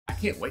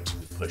can't wait to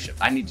do the push-up.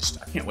 I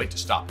can't wait to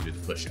stop and do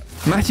the push-up.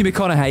 Matthew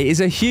McConaughey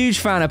is a huge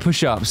fan of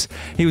push-ups.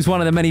 He was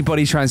one of the many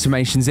body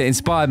transformations that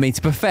inspired me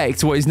to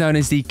perfect what is known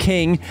as the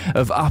king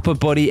of upper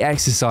body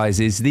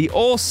exercises, the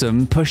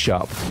awesome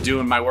push-up.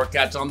 Doing my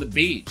workouts on the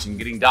beach and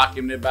getting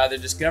documented by the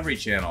Discovery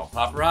Channel,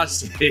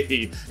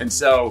 paparazzi. And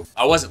so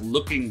I wasn't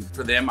looking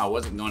for them. I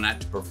wasn't going out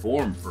to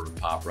perform for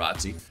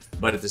paparazzi,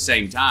 but at the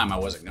same time, I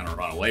wasn't going to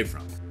run away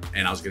from them.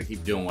 And I was going to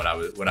keep doing what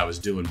I was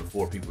doing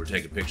before people were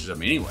taking pictures of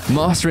me anyway.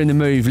 Mastering the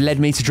move led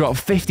me to drop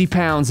 50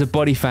 pounds of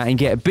body fat and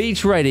get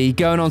beach ready,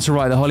 going on to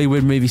write the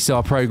Hollywood movie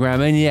star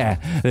program. And yeah,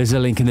 there's a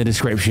link in the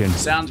description.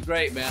 Sounds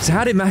great, man. So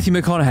how did Matthew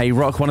McConaughey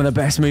rock one of the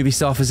best movie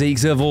star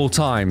physiques of all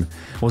time?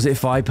 Was it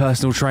 5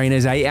 personal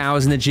trainers, 8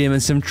 hours in the gym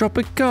and some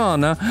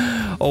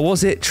Tropicana? Or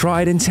was it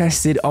tried and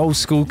tested old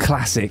school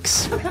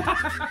classics?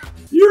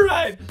 You're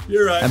right.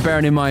 You're right. And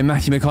bearing in mind,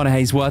 Matthew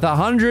McConaughey's worth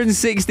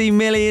 $160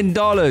 million.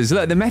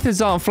 Look, the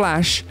methods aren't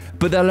flash,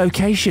 but the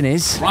location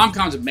is.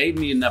 Rom-coms have made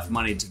me enough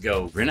money to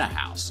go rent a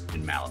house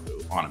in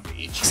Malibu on a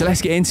beach. So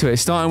let's get into it,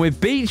 starting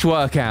with beach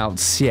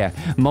workouts. Yeah,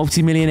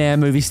 multi-millionaire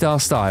movie star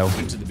style.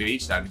 Went to the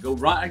beach, I go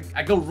run.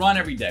 I go run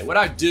every day. What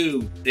I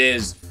do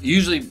is,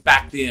 usually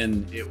back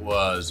then it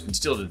was, and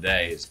still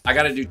today, is I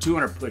got to do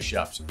 200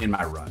 push-ups in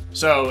my run.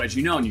 So as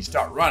you know, when you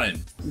start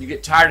running, you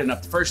get tired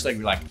enough the first leg,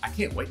 you're like, I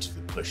can't wait to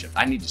do the push-up.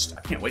 I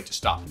can't wait to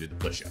stop and do the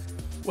push-up.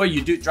 Well,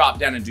 you do drop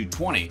down and do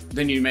 20,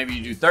 then maybe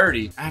you do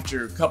 30.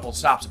 After a couple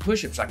stops of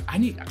push-ups, like I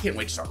can't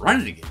wait to start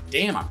running again.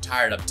 Damn, I'm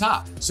tired up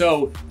top.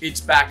 So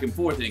it's back and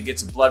forth, and it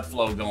gets the blood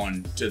flow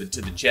going to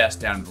the chest,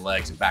 down to the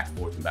legs, and back and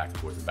forth and back and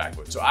forth and back and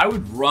forth. So I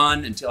would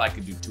run until I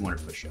could do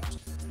 200 push-ups,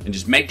 and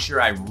just make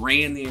sure I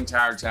ran the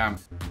entire time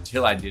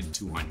until I did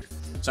 200.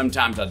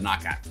 Sometimes I'd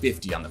knock out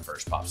 50 on the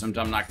first pop.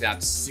 Sometimes I knocked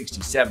out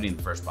 60, 70 in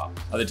the first pop.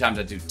 Other times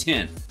I'd do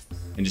 10.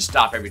 And just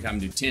stop every time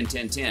and do 10,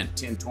 10, 10,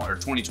 10, 20, or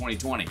 20, 20,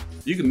 20.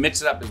 You can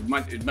mix it up as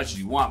much as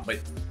you want, but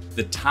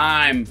the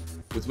time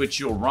with which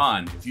you'll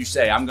run, if you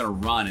say, I'm gonna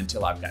run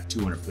until I've got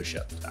 200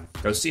 push-ups done,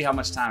 go see how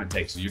much time it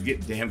takes. You're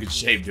getting damn good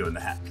shape doing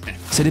that.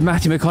 So did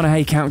Matthew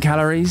McConaughey count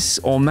calories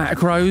or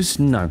macros?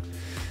 No.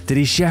 Did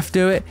his chef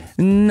do it?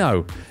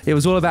 No. It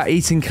was all about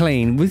eating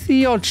clean with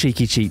the odd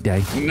cheeky cheat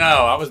day. No,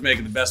 I was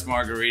making the best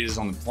margaritas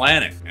on the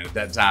planet at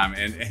that time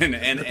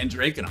and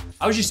drinking them.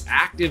 I was just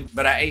active,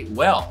 but I ate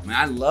well. I mean,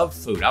 I love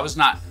food. I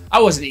wasn't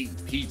eating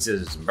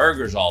pizzas and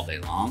burgers all day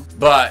long,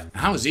 but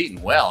I was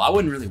eating well. I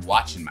wasn't really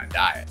watching my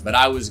diet, but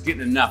I was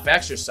getting enough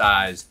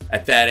exercise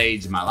at that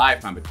age in my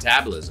life. My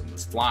metabolism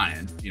was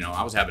flying. You know,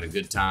 I was having a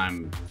good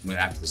time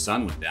after the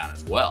sun went down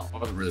as well. I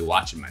wasn't really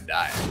watching my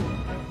diet.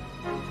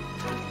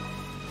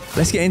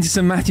 Let's get into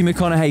some Matthew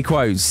McConaughey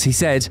quotes. He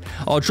said,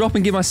 I'll drop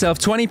and give myself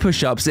 20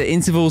 push-ups at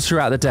intervals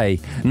throughout the day.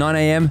 9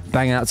 a.m.,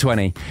 bang out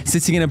 20.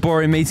 Sitting in a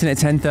boring meeting at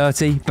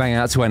 10:30, bang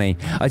out 20.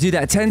 I do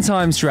that 10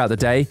 times throughout the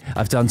day.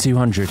 I've done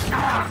 200.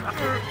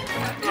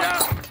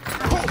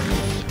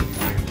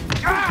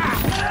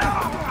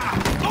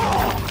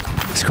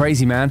 It's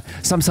crazy, man.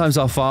 Sometimes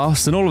I'll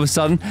fast and all of a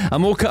sudden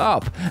I'm all cut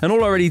up and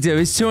all I really do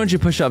is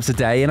 200 push-ups a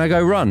day and I go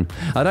run.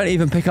 I don't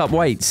even pick up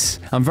weights.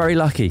 I'm very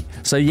lucky.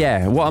 So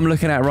yeah, what I'm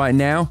looking at right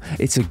now,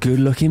 it's a good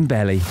looking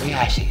belly.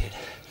 Yeah, I see it.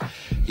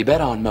 You bet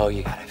on Mo,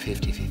 you got a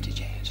 50-50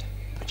 chance.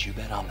 But you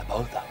bet on the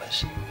both of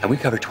us. And we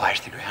cover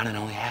twice the ground in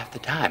only half the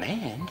time.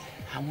 And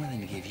I'm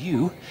willing to give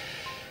you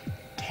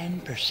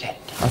 10%.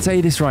 I'll tell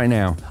you this right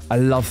now, I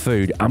love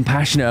food. I'm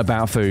passionate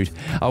about food.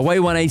 I weigh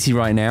 180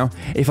 right now.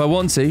 If I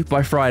want to,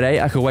 by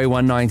Friday, I can weigh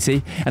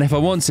 190. And if I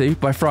want to,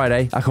 by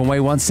Friday, I can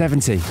weigh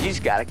 170. You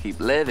just gotta keep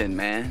living,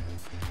 man.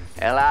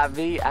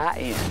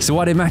 L-I-V-I-N. So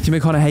why did Matthew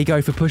McConaughey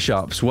go for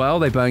push-ups? Well,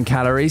 they burn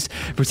calories,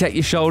 protect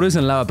your shoulders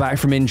and lower back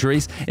from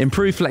injuries,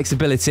 improve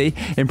flexibility,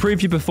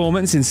 improve your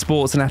performance in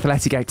sports and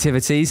athletic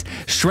activities,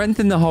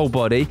 strengthen the whole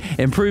body,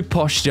 improve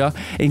posture,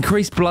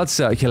 increase blood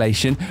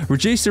circulation,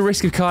 reduce the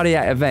risk of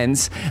cardiac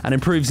events, and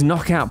improves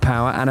knockout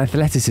power and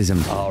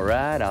athleticism. All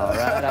right, all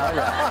right, all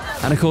right.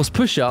 And of course,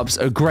 push-ups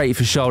are great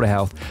for shoulder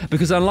health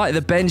because unlike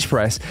the bench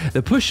press,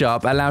 the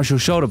push-up allows your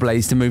shoulder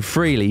blades to move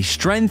freely,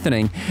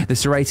 strengthening the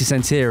serratus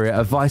anterior,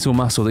 a vital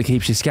muscle that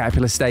keeps your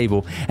scapula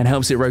stable and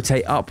helps it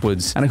rotate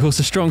upwards. And of course,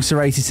 a strong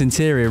serratus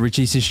anterior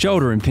reduces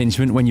shoulder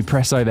impingement when you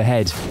press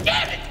overhead.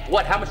 Damn it!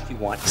 What? How much do you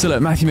want? So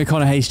look, Matthew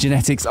McConaughey's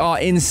genetics are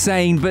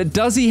insane, but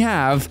does he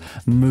have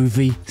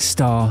movie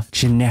star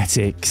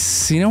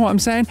genetics? You know what I'm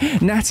saying?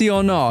 Natty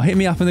or not? Hit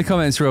me up in the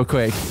comments real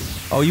quick.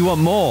 Oh, you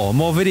want more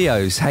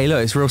videos? Hey,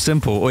 look, it's real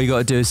simple. All you got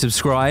to do is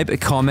subscribe,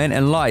 comment,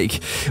 and like.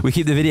 We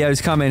keep the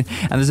videos coming,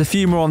 and there's a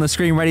few more on the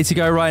screen ready to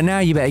go right now.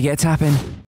 You better get tapping.